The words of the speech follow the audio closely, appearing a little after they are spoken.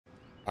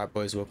Alright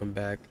boys, welcome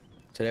back.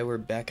 Today we're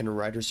back in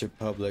Riders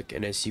Republic,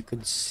 and as you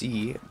can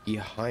see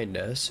behind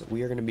us,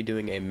 we are going to be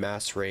doing a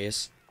mass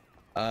race.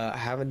 I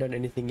haven't done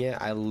anything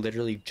yet. I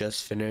literally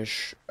just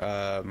finished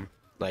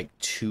like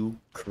 2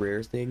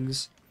 career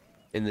things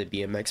in the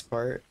BMX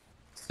part.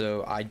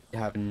 So I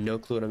have no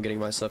clue what I'm getting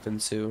myself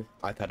into.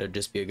 I thought it'd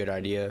just be a good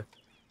idea.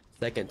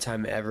 Second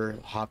time ever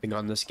hopping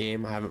on this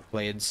game. I haven't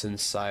played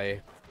since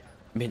I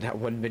made that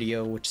one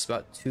video, which is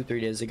about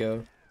 2-3 days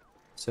ago.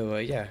 So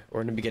yeah,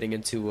 we're gonna be getting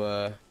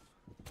into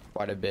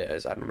quite a bit,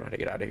 as I don't know how to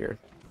get out of here.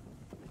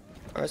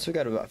 Alright, so we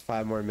got about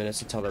 5 more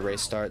minutes until the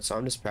race starts, so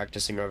I'm just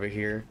practicing over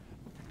here.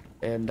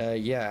 And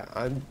yeah,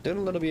 I'm doing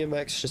a little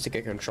BMX just to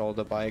get control of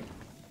the bike,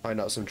 find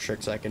out some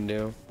tricks I can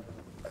do.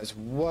 Guys,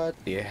 what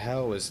the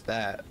hell was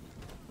that?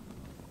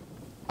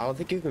 I don't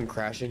think you can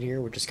crash in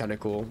here, which is kind of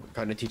cool.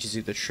 Kind of teaches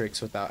you the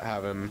tricks without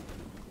having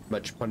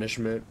much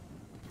punishment.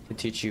 It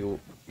teach you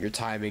your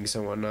timings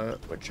and whatnot,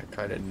 which I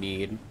kind of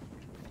need.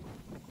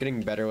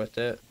 Getting better with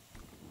it.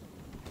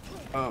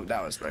 Oh,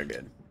 that was not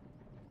good.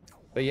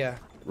 But yeah,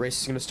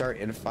 race is gonna start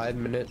in 5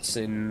 minutes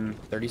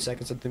and 30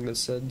 seconds, I think that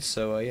said.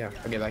 So yeah,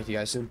 I'll get back to you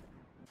guys soon.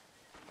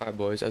 Alright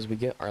boys, as we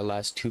get our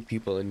last 2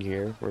 people in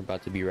here, we're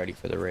about to be ready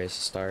for the race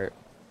to start.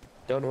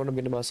 Don't know what I'm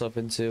getting myself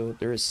into.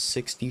 There is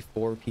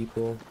 64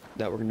 people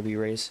that we're gonna be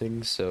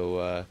racing,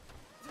 so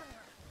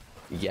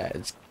yeah,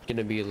 it's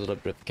gonna be a little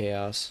bit of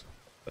chaos,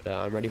 but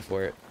I'm ready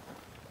for it.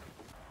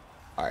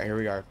 Alright, here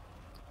we are.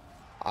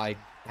 I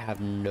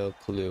have no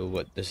clue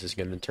what this is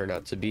going to turn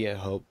out to be. I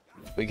hope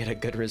we get a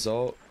good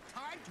result.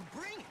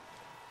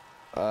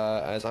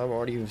 As I'm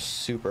already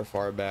super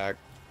far back,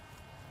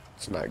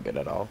 it's not good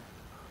at all.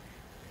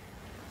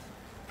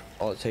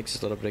 All it takes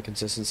is a little bit of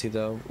consistency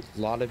though.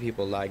 A lot of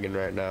people lagging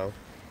right now.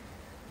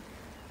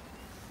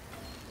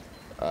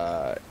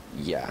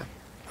 Yeah.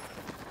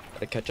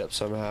 Gotta catch up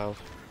somehow.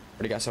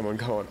 Already got someone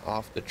going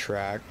off the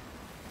track.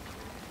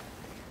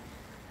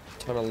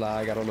 Ton of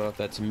lag. I don't know if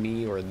that's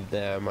me or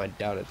them. I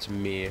doubt it's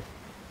me.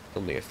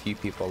 Only a few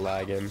people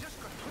lagging.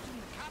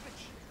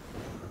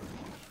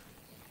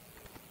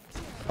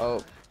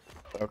 Oh,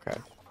 okay.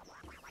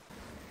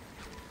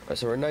 Alright,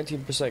 so we're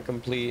 19%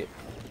 complete.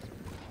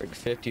 We're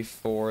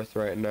 54th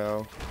right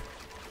now.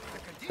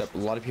 Except a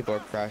lot of people are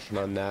crashing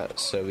on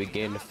that, so we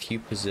gained a few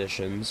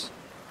positions.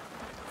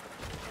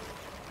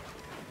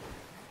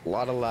 A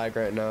lot of lag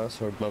right now,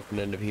 so we're bumping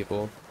into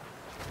people.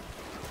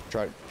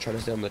 Try to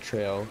stay on the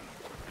trail.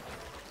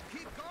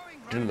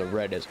 And the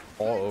red is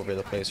all over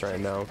the place right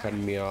now,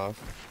 cutting me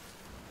off.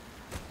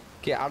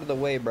 Get out of the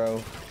way,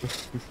 bro.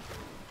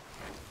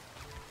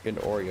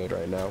 Getting Oreoed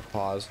right now.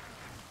 Pause.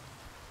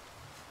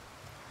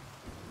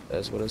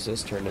 What does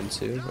this turn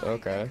into?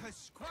 Okay.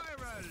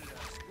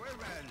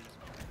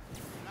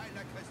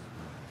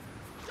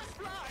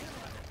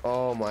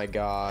 Oh my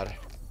god.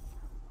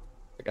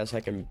 I guess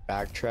I can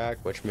backtrack,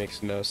 which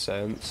makes no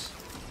sense.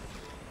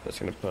 That's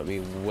gonna put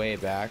me way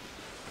back.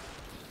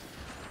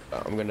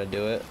 I'm gonna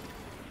do it.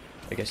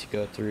 I guess you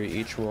go through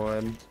each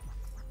one.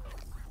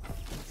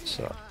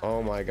 So,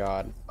 oh my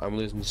god, I'm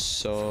losing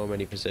so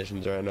many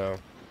positions right now.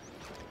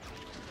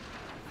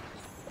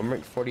 I'm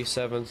ranked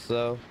 47th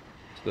though,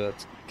 so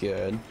that's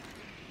good.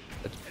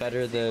 It's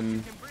better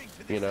than,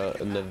 you know,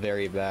 in the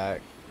very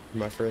back.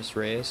 My first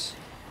race,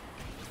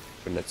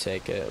 I'm gonna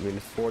take it. I mean,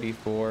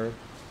 44.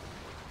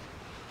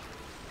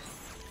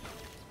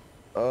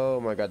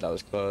 Oh my god, that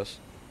was close.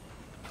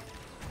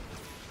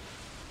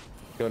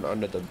 Going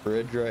under the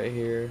bridge right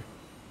here.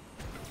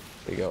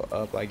 We go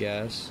up, I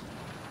guess.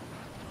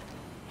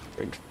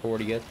 Range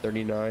 40th,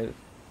 39th,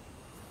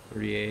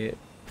 38.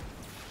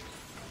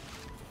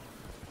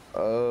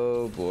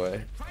 Oh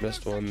boy,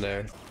 missed one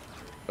there.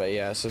 But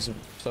yeah, so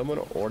someone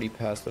already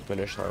passed the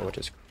finish line, which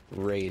is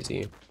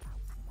crazy.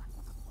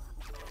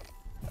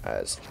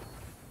 That's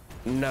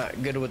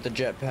not good with the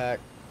jetpack.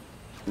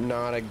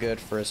 Not a good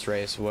first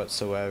race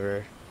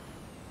whatsoever.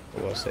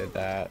 I will say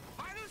that.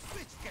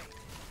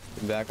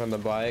 Back on the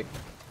bike,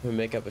 we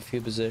make up a few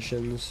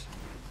positions.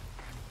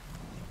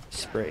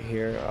 Sprint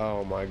here.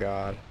 Oh my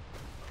god.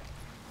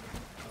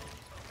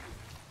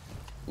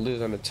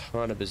 Losing a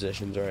ton of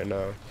positions right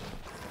now.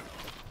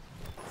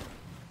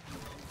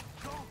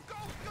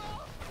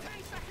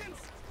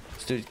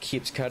 This dude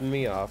keeps cutting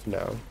me off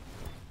now.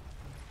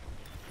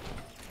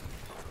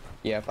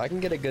 Yeah, if I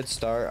can get a good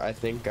start, I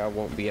think I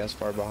won't be as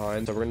far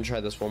behind. So we're gonna try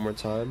this one more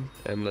time,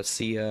 and let's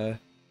see how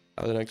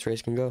the next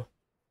race can go.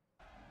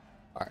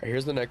 Alright,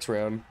 here's the next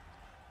round.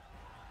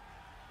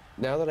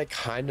 Now that I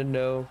kind of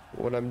know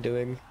what I'm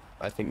doing,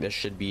 I think this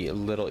should be a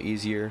little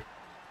easier.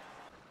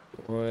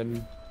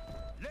 Alright,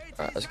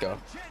 let's go.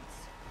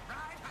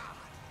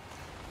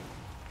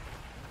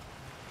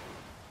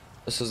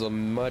 This is a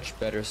much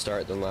better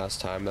start than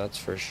last time, that's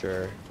for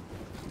sure.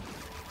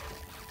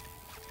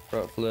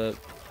 Front flip.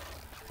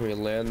 Can we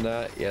land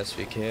that? Yes,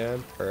 we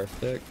can.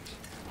 Perfect.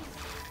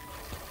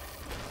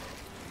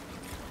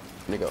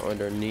 I'm gonna go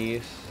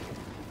underneath.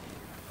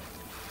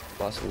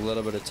 Lost a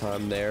little bit of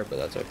time there, but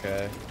that's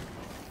okay.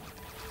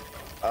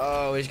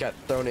 Oh, he just got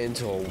thrown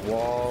into a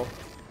wall.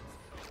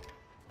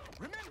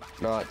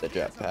 Not the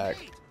jetpack.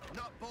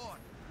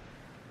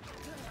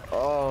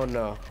 Oh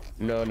no.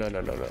 No, no, no,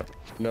 no, no.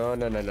 No,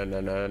 no, no, no,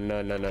 no, no,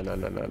 no, no, no, no,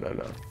 no, no, no,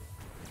 no.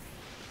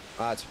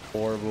 That's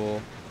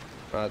horrible.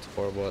 That's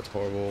horrible. That's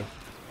horrible.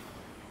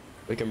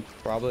 We can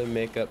probably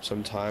make up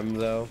some time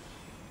though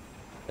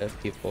if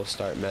people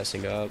start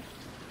messing up.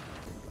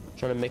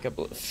 Trying to make up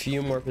a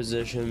few more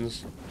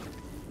positions.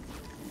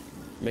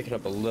 Making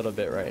up a little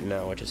bit right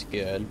now, which is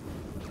good.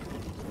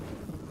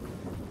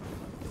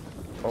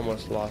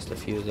 Almost lost a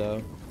few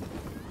though.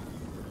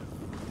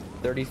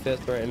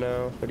 35th right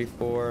now,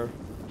 34,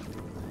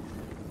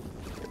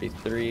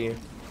 33.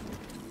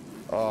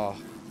 Oh,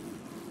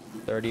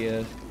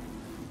 30th,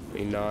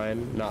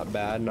 29. Not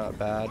bad, not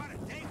bad.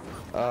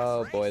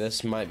 Oh boy,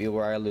 this might be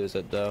where I lose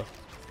it though.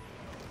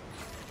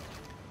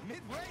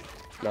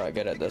 Not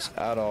good at this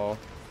at all.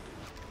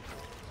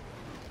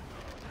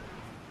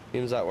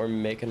 Seems that we're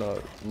making a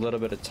little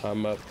bit of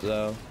time up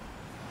though.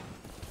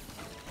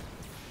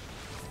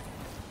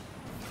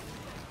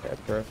 Okay,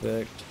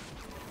 perfect.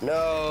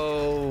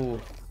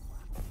 No!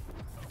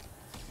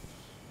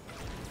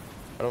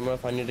 I don't know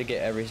if I need to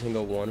get every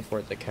single one for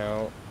it to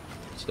count,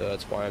 so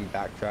that's why I'm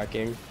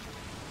backtracking.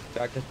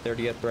 Back to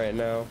 30th right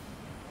now,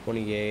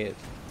 28th.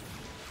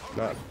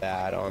 Not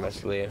bad,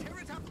 honestly.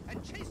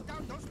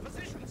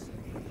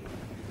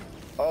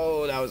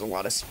 Oh, that was a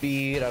lot of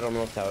speed. I don't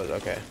know if that was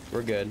okay.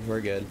 We're good.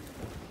 We're good.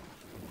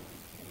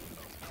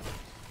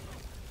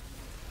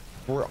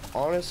 We're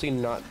honestly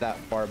not that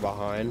far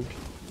behind,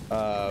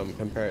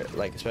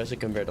 especially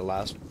compared to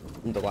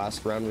the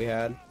last round we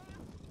had.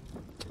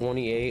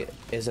 28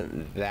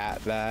 isn't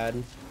that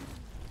bad,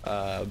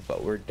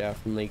 but we're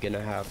definitely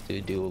gonna have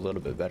to do a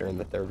little bit better in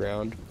the third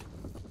round.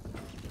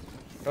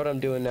 Know what I'm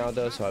doing now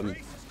though, so I'm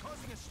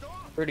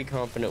pretty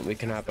confident we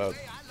can have a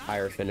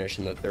higher finish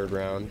in the third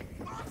round.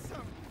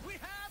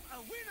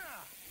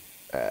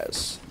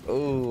 As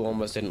oh,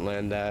 almost didn't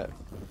land that.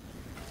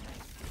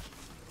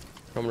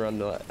 Coming around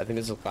the, I think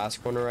this is the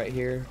last corner right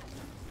here.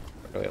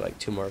 Really, like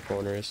 2 more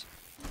corners.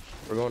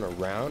 We're going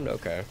around.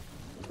 Okay.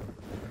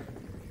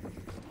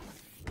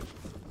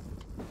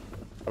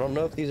 I don't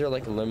know if these are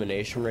like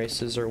elimination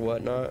races or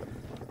whatnot.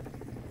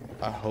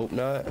 I hope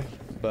not,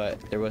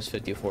 but there was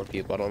 54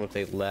 people. I don't know if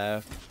they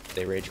left,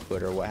 they rage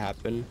quit, or what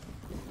happened.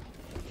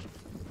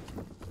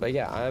 But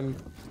yeah, I'm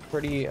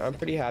pretty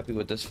happy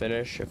with this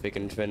finish. If we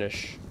can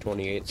finish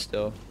 28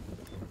 still.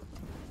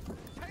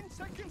 10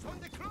 seconds on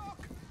the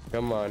clock.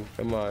 Come on,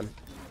 come on.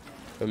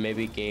 But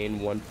maybe gain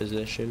 1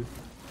 position.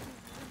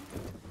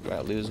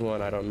 Might lose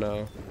 1, I don't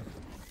know.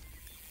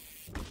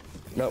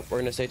 Nope, we're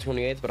gonna say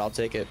 28th, but I'll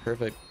take it.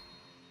 Perfect.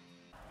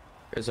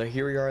 Okay, so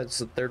here we are, it's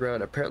the third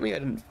round. Apparently I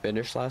didn't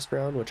finish last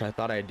round, which I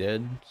thought I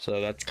did,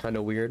 so that's kind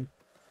of weird.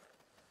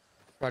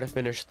 Try to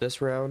finish this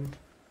round.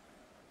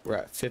 We're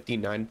at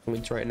 59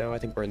 points right now. I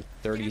think we're in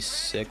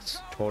 36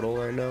 total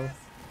right now.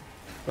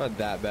 Not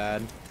that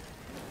bad.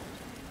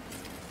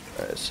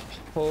 Guys,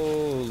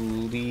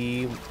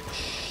 holy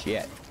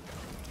shit.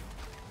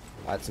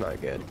 That's not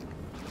good.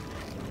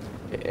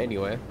 Okay,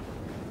 anyway,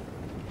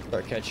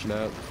 start catching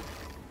up.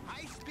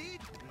 High speed,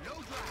 low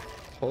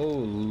drag.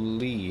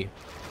 Holy.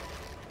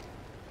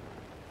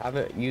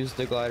 Haven't used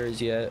the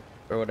gliders yet,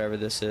 or whatever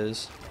this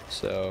is,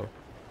 so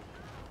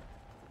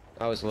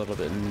that was a little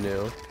bit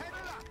new.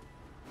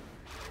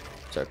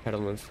 Start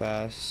pedaling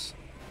fast.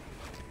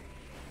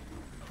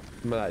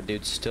 That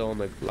dude's still on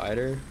the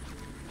glider.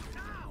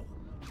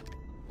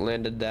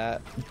 Landed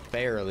that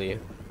barely.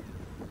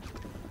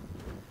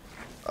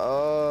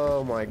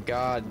 Oh my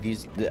god,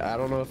 I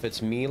don't know if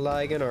it's me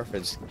lagging or if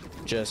it's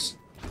just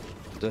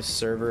the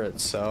server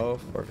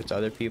itself or if it's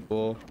other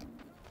people.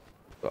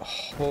 But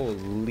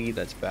holy,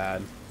 that's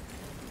bad.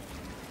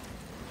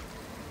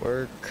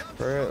 We're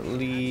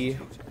currently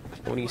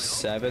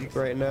 27th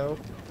right now.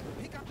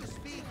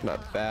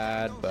 Not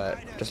bad, but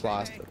just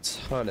lost a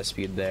ton of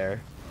speed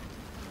there.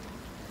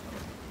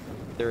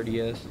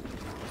 30th.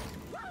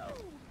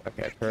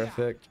 Okay,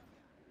 perfect.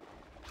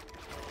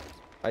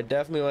 I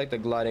definitely like the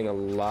gliding a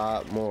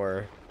lot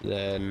more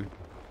than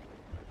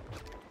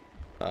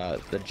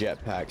the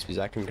jetpacks because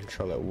I can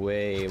control it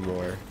way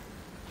more.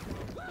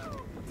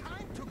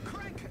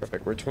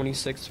 Perfect. We're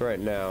 26th right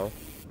now.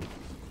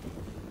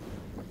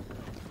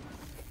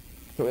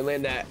 Can we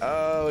land that?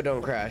 Oh,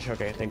 don't crash.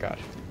 Okay, thank God.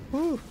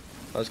 Whew.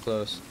 That was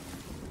close.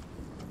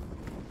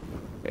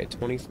 Okay,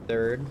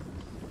 23rd.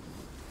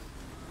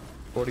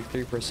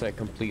 43%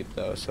 complete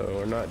though, so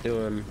we're not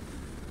doing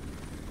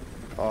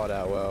all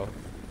that well.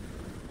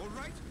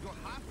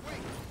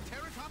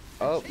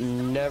 Oh,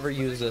 never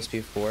used this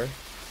before.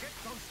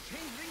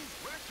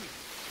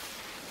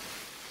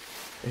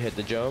 Hit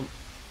the jump.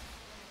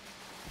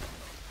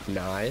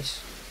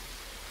 Nice.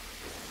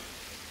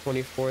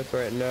 24th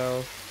right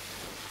now.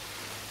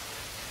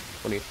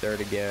 23rd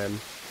again.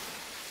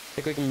 I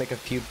think we can make a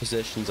few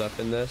positions up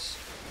in this.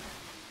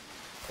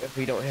 If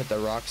we don't hit the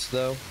rocks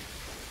though.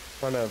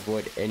 Trying to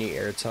avoid any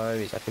airtime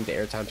because I think the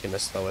airtime's gonna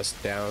slow us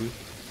down.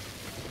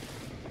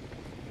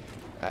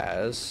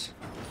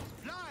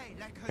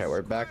 Okay,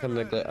 we're back on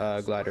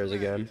the gliders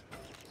again.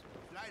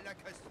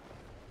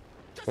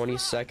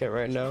 22nd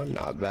right now,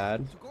 not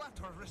bad. To go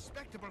after a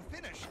respectable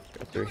finish.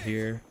 Go through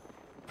here.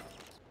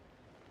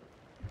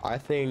 I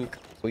think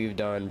we've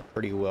done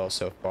pretty well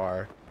so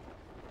far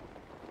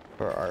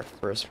for our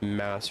first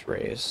mass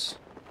race.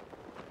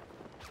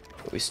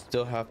 But we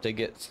still have to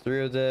get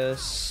through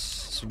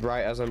this.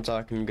 Right as I'm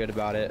talking good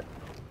about it,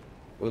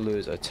 we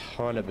lose a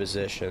ton of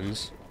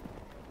positions.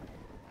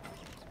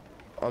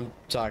 I'm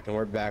talking,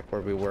 we're back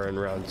where we were in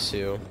round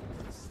 2.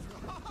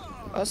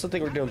 I also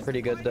think we're doing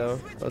pretty good though.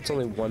 That's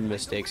only one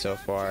mistake so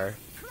far.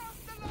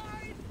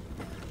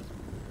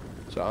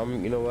 So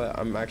you know what?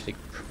 I'm actually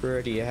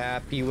pretty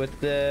happy with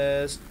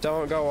this.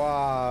 Don't go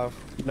off.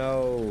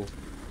 No.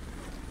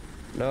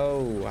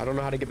 No, I don't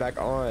know how to get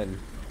back on.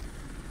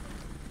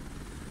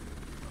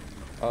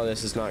 Oh,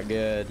 this is not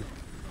good.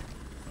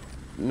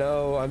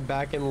 No, I'm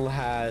back in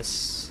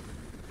last.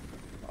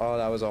 Oh,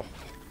 that was a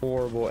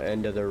horrible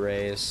end of the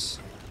race.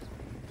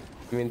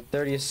 I mean,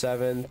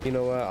 37th, you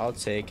know what? I'll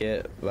take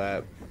it,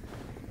 but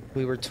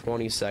we were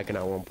 22nd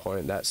at one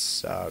point. That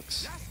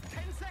sucks.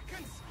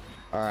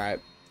 All right,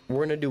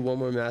 we're gonna do one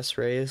more mass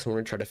race and we're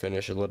gonna try to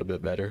finish a little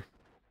bit better.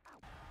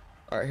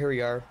 All right, here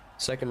we are,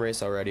 second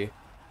race already.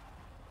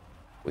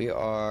 We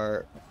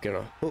are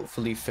gonna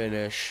hopefully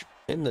finish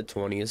in the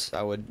 20s.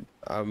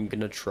 I'm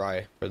gonna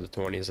try for the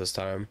 20s this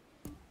time.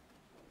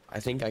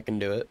 I think I can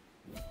do it.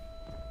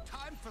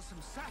 Time for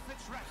some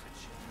savage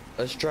ravage.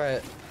 Let's try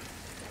it.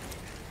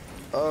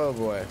 Oh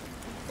boy,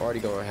 already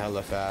going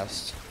hella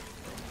fast.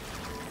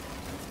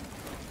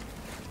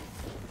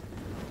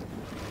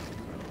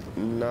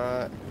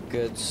 Not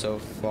good so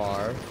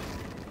far.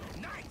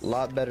 A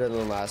lot better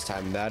than last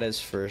time, that is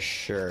for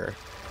sure.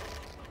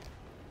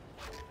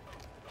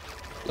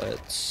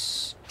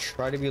 Let's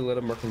try to be a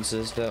little more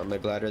consistent on the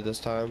glider this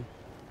time.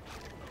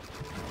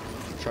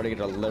 Try to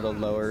get a little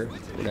lower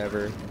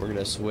whenever we're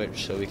gonna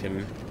switch so we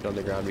can get on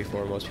the ground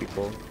before most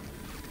people.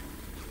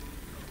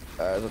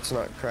 Let's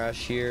not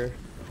crash here.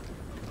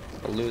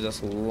 It'll lose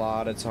us a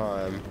lot of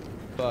time,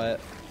 but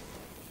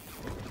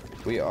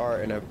we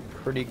are in a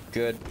pretty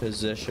good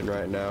position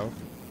right now,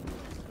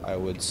 I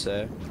would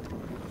say.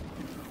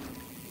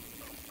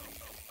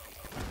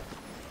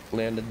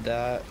 Landed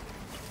that.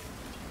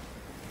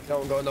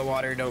 Don't go in the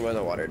water, don't go in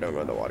the water, don't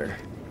go in the water.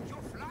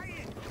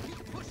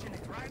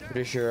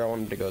 Pretty sure I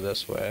wanted to go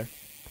this way.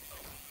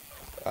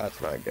 That's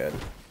not good.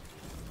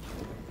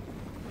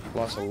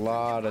 Lost a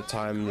lot of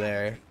time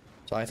there.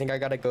 So I think I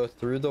gotta go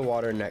through the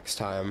water next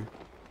time.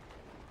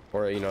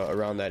 Or, you know,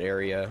 around that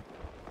area.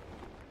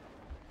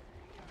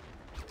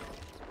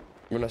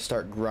 I'm gonna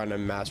start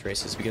grinding mass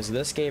races because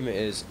this game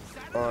is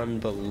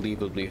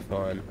unbelievably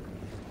fun.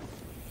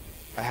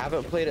 I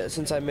haven't played it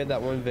since I made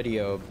that one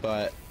video,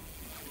 but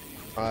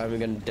I'm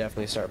gonna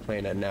definitely start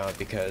playing it now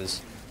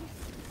because,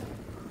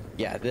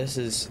 yeah, this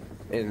is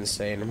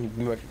insane.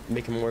 I'm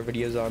making more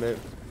videos on it.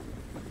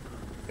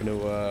 I'm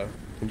gonna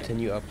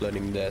continue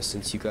uploading this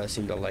since you guys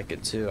seem to like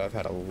it too. I've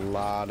had a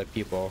lot of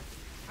people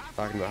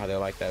talking about how they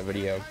like that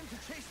video.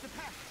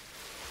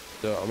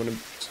 So I'm gonna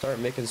start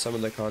making some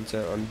of the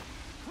content on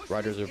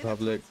Riders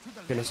Republic.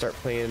 I'm gonna start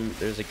playing,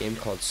 there's a game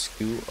called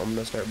Scoot I'm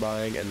gonna start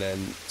buying, and then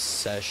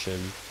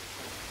Session,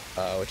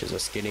 which is a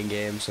skating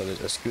game. So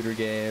there's a scooter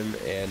game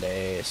and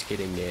a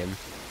skating game,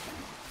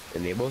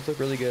 and they both look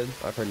really good.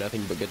 I've heard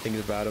nothing but good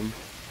things about them,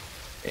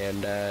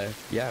 and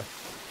yeah,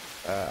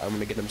 I'm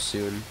gonna get them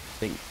soon.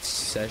 I think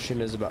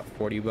Session is about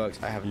 40 bucks.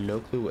 I have no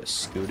clue what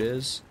Scoot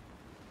is,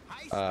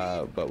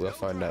 but we'll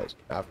find out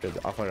after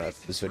I'll find out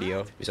after this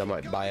video because I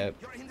might buy it.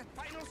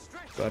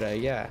 But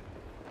yeah,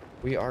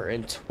 we are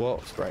in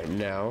 12th right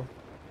now,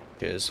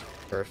 which is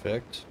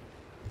perfect.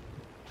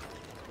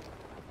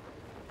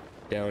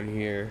 Down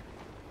here.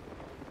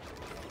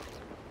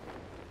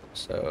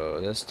 So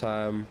this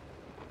time,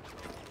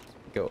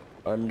 go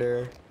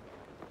under.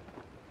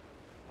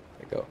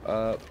 I go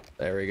up.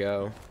 There we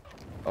go.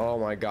 Oh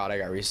my god, I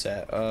got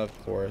reset. Of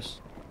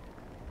course.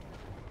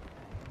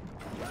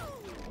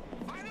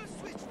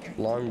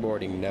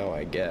 Longboarding now,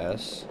 I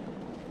guess.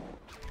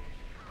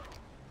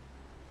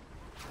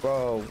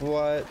 Bro,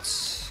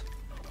 what?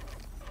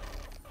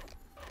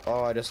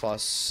 Oh, I just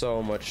lost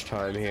so much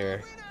time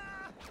here.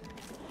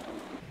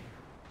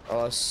 I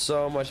lost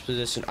so much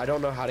position. I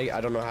don't know how to get up.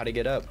 I don't know how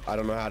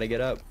to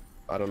get up.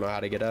 I don't know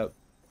how to get up.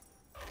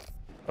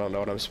 I don't know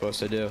what I'm supposed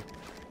to do.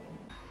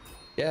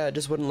 Yeah, it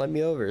just wouldn't let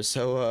me over.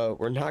 So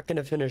we're not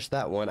gonna finish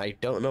that one. I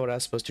don't know what I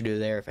was supposed to do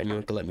there. If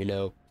anyone could let me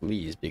know,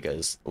 please,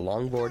 because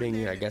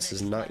longboarding, I guess,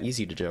 is not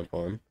easy to jump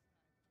on.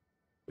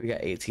 We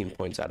got 18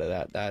 points out of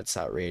that. That's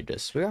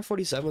outrageous. We got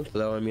 47th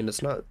though. I mean,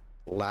 it's not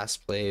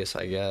last place,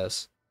 I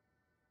guess.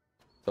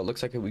 So it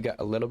looks like we got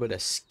a little bit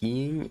of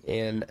skiing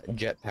and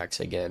jetpacks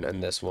again in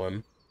this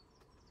one.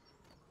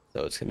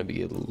 So it's gonna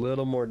be a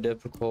little more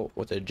difficult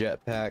with a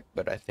jetpack,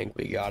 but I think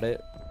we got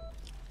it.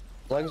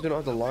 As long as we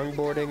don't have the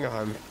longboarding,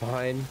 I'm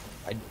fine.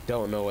 I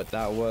don't know what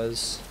that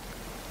was.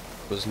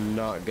 It was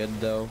not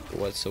good though,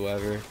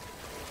 whatsoever.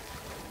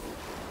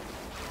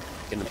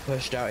 Getting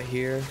pushed out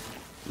here.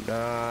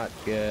 Not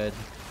good.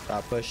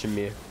 Stop pushing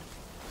me.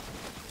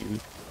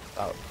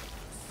 Stop.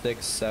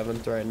 6th,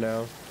 7th right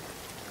now.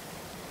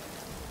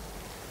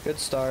 Good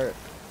start.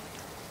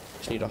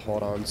 Just need to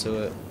hold on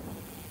to it.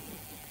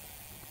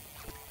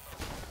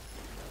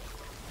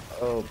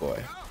 Oh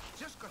boy.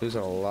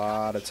 Losing a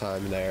lot of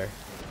time there.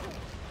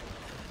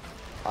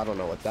 I don't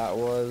know what that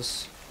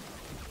was.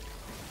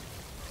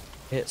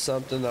 Hit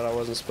something that I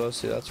wasn't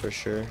supposed to, that's for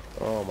sure.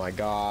 Oh my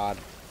god.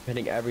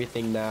 Hitting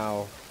everything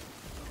now.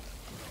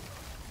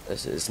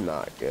 This is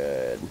not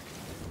good.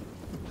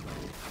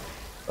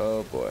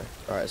 Oh boy.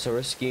 Alright, so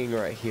we're skiing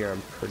right here,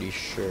 I'm pretty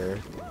sure.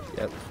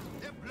 Yep.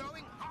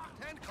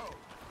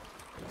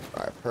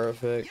 Alright,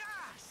 perfect.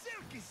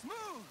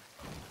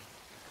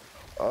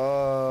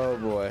 Oh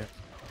boy.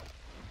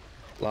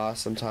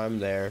 Lost some time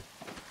there.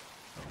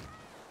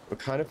 We're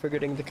kind of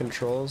forgetting the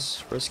controls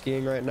for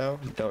skiing right now.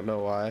 Don't know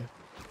why.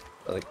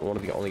 Like one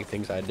of the only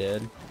things I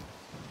did.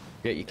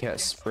 Yet you can't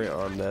sprint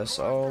on this.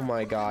 Oh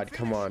my god,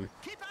 come on.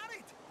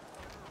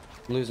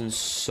 Losing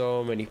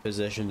so many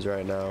positions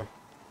right now.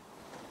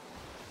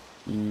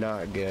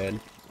 Not good.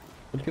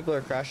 And people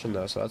are crashing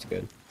though, so that's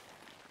good.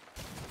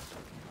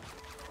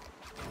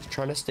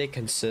 Trying to stay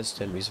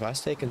consistent, because if I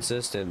stay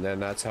consistent, then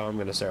that's how I'm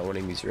gonna start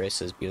winning these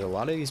races, because a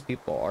lot of these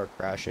people are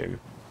crashing.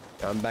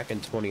 I'm back in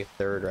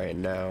 23rd right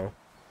now.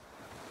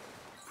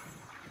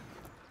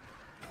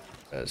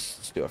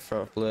 Let's do a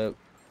front flip,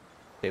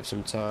 save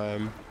some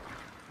time.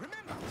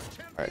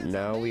 Alright,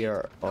 now we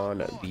are on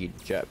the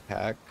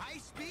jetpack.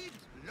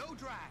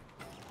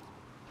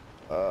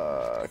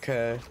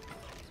 Okay.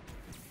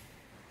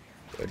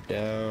 Go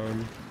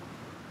down.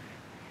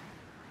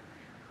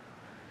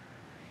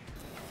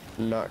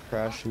 Not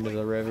crash into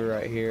the river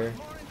right here.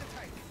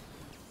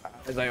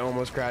 As I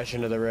almost crashed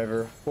into the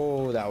river.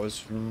 Oh, that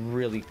was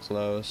really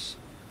close.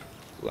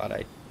 Glad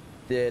I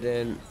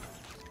didn't.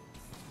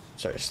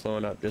 Start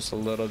slowing up just a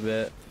little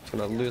bit. It's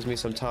gonna lose me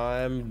some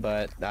time,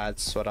 but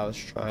that's what I was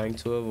trying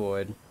to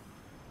avoid.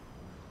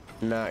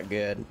 Not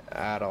good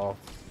at all.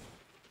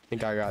 I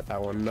think I got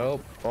that one.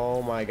 Nope.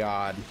 Oh my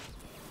god.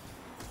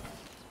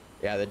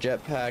 Yeah, the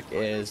jetpack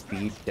is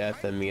the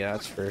death of me,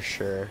 that's for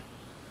sure.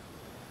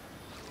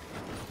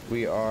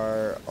 We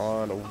are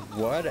on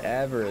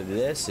whatever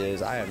this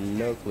is. I have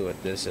no clue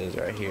what this is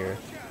right here.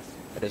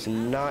 It is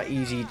not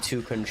easy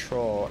to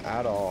control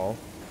at all.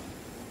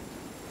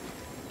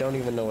 Don't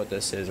even know what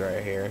this is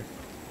right here.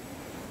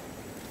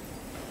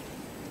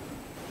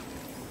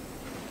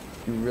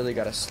 You really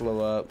gotta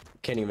slow up.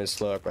 Can't even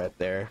slow up right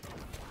there.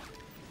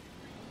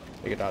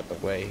 Get out the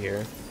way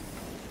here.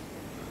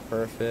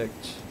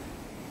 Perfect.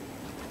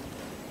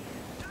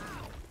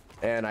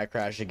 And I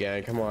crash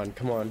again. Come on,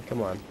 come on,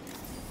 come on.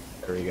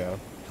 There we go.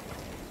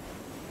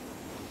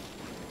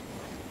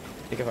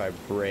 I think if I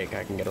break,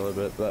 I can get a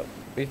little bit, but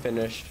we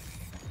finished.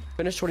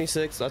 Finished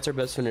 26. That's our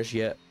best finish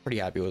yet. Pretty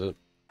happy with it.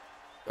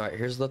 All right,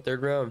 here's the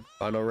third round,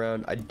 final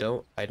round. I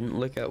didn't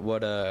look at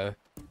what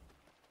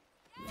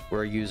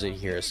we're using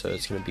here, so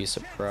it's gonna be a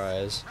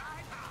surprise.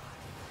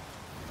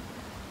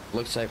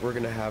 Looks like we're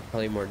gonna have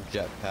probably more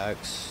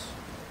jetpacks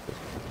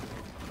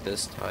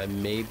this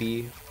time,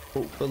 maybe.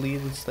 Hopefully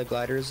it's the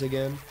gliders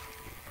again.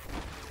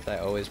 I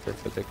always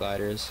prefer the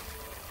gliders.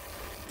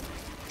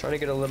 Trying to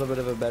get a little bit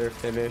of a better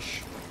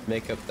finish,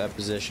 make up that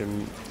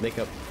position, make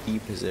up the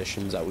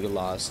positions that we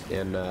lost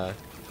in the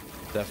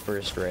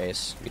first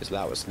race, because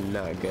that was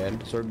not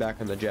good. So we're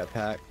back on the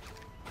jetpack.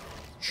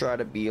 Try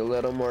to be a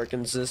little more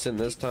consistent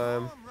this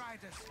time.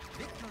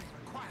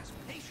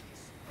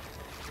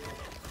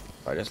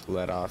 I just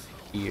let off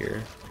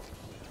here.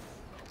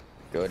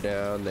 Go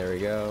down, there we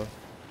go.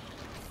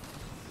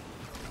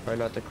 Try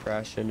not to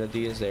crash into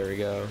these, there we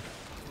go.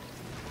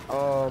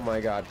 Oh my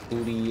god,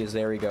 please,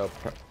 there we go.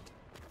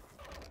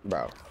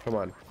 Bro, come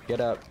on. Get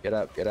up, get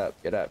up, get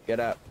up, get up, get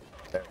up.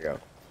 There we go.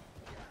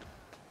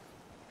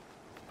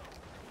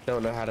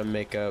 Don't know how to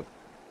make up.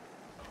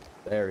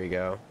 There we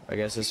go. I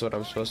guess this is what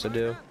I'm supposed to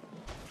do.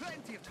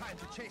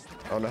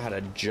 I don't know how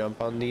to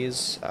jump on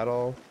these at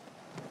all.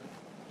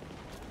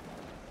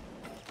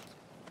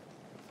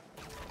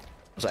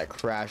 So I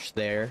crashed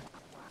there.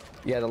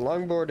 Yeah, the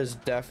longboard is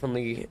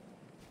definitely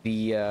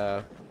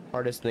the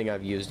hardest thing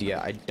I've used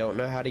yet. I don't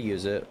know how to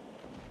use it,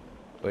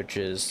 which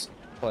is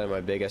probably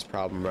my biggest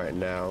problem right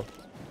now.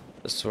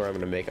 This is where I'm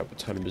going to make up a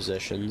ton of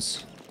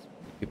positions.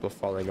 People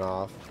falling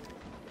off.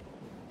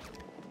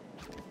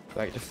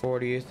 Back to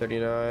 40,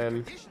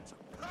 39,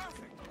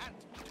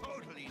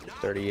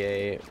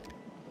 38,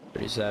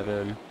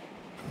 37.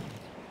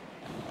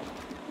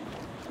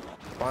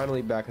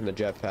 Finally back in the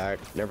jetpack.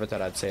 Never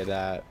thought I'd say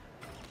that.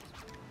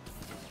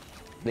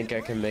 Think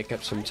I can make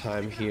up some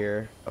time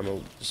here. I'm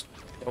gonna just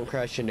don't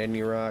crash into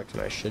any rocks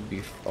and I should be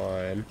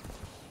fine.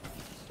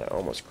 I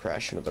almost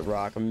crashed into the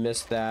rock. I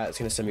missed that. It's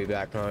gonna send me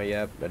back on.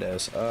 Yep, it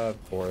is. Of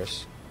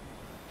course.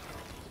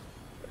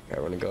 Okay,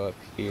 I wanna go up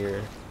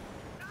here.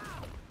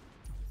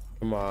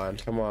 Come on,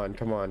 come on,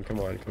 come on, come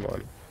on, come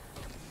on.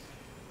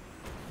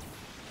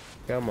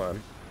 Come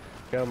on.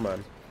 Come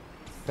on.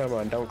 Come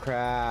on, don't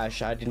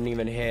crash. I didn't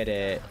even hit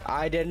it.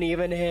 I didn't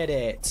even hit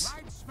it.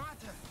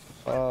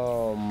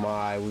 Oh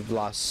my, we've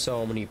lost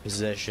so many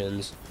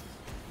positions.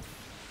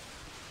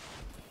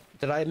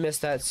 Did I miss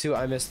that too?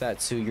 I missed that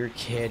too. You're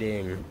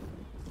kidding.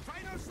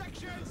 Final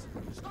sections.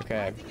 Stop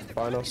Okay, fighting in the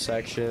final balcony.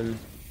 section.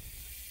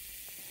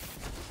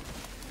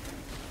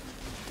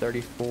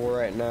 34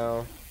 right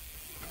now.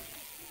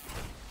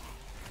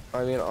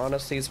 I mean,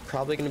 honestly, it's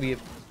probably going to be a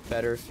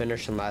better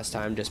finish than last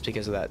time just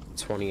because of that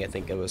 20, I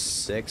think it was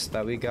 6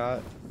 that we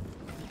got.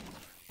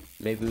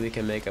 Maybe we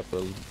can make up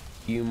a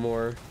few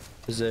more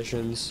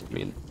positions. I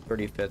mean,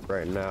 35th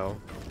right now.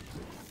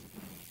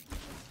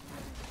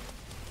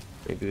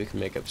 Maybe we can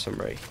make up some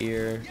right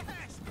here.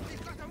 Yes,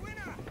 we've got a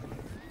winner.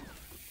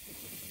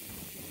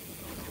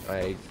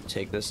 I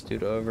take this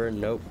dude over.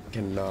 Nope,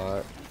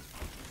 cannot.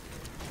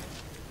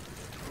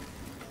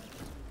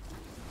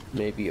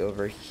 Maybe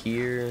over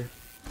here,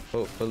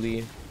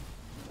 hopefully.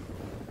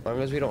 As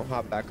long as we don't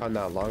hop back on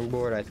that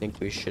longboard, I think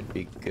we should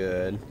be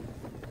good.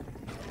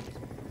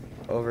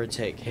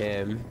 Overtake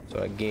him,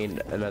 so I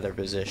gained another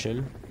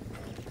position.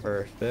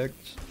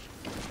 Perfect.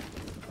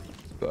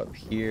 Let's go up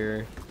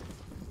here.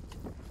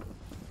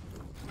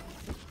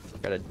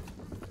 Gotta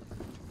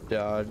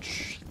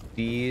dodge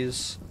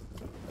these.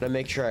 Gotta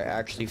make sure I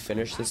actually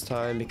finish this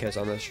time because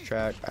on this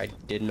track I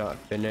did not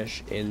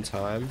finish in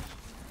time.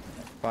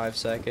 5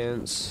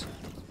 seconds.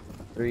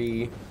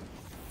 3,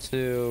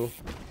 2,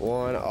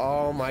 1.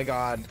 Oh my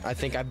god. I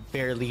think I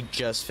barely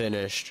just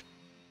finished.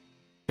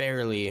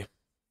 Barely.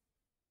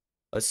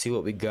 Let's see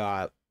what we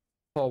got.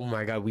 Oh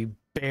my god, we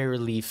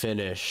barely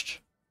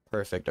finished.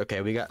 Perfect.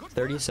 Okay, we got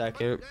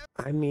 32nd.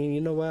 I mean, you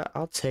know what?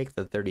 I'll take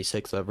the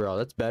 36 overall.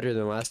 That's better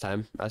than last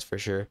time. That's for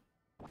sure.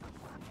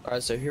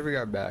 Alright, so here we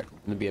are back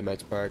in the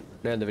BMX park. I'm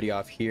gonna end the video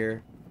off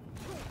here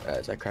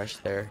as I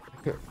crashed there.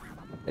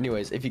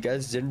 Anyways, if you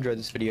guys did enjoy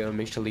this video,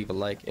 make sure to leave a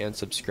like and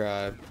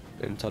subscribe.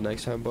 Until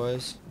next time,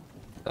 boys,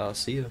 I'll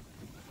see you.